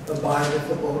God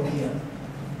abideth upon him.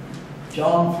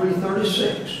 John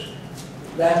 3:36.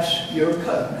 That's your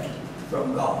covenant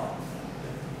from God.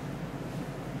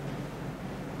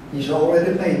 He's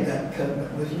already made that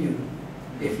covenant with you,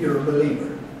 if you're a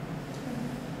believer.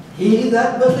 He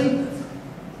that believeth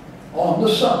on the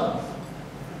Son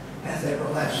hath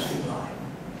everlasting life.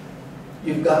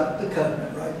 you've got the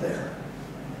covenant right there.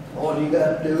 All you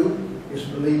got to do is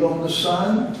believe on the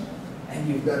Son, and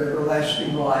you've got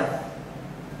everlasting life.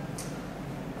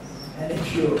 And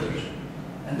it's yours.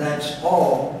 And that's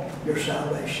all your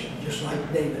salvation. Just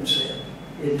like David said,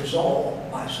 it is all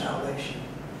my salvation.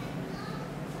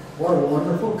 What a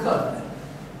wonderful covenant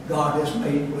God has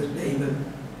made with David.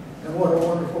 And what a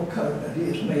wonderful covenant He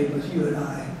has made with you and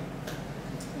I.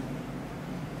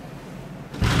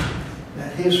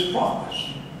 That His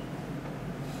promise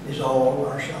is all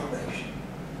our salvation.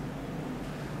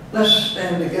 Let's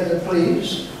stand together,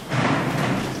 please.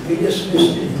 Be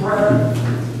dismissed in prayer.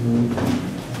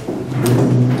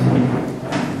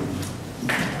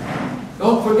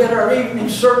 Don't forget our evening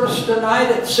service tonight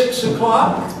at 6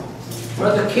 o'clock.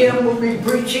 Brother Kim will be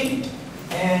preaching,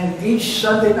 and each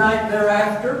Sunday night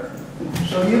thereafter.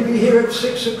 So you'll be here at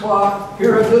 6 o'clock,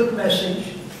 hear a good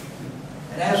message.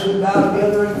 And as we bow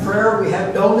together in prayer, we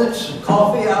have donuts and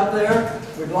coffee out there.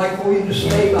 We'd like for you to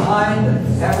stay behind and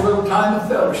have a little time of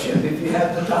fellowship if you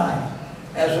have the time.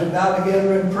 As we bow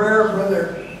together in prayer,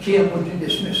 Brother Kim, would you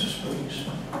dismiss us, please?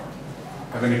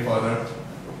 Heavenly Father,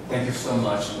 thank you so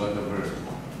much, Lord, for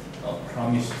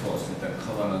promise to us in the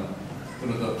covenant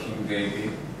through the King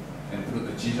David and through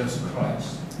the Jesus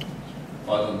Christ.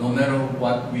 Father, no matter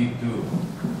what we do,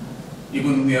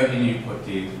 even we are in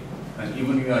iniquity, and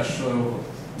even we are short of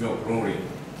your glory,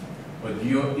 but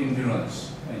your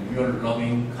endurance and your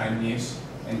loving kindness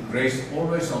and grace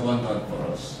always abundant for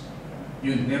us.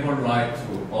 You never lied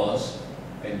to us,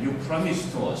 and you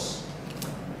promised to us.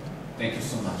 Thank you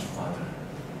so much, Father.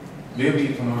 We have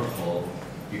eternal hope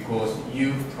because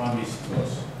you promised to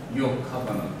us your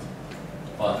covenant.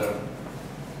 Father,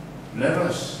 let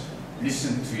us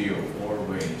listen to you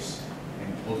always,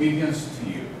 and obedience to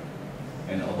you,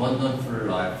 and abundant for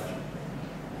life,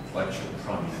 what you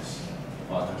promised.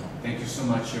 Father, thank you so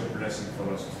much for your blessing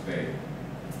for us today.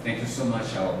 Thank you so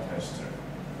much, our pastor.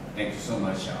 Thank you so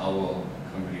much, our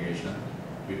congregation.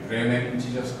 We pray in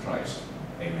Jesus Christ.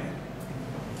 Amen.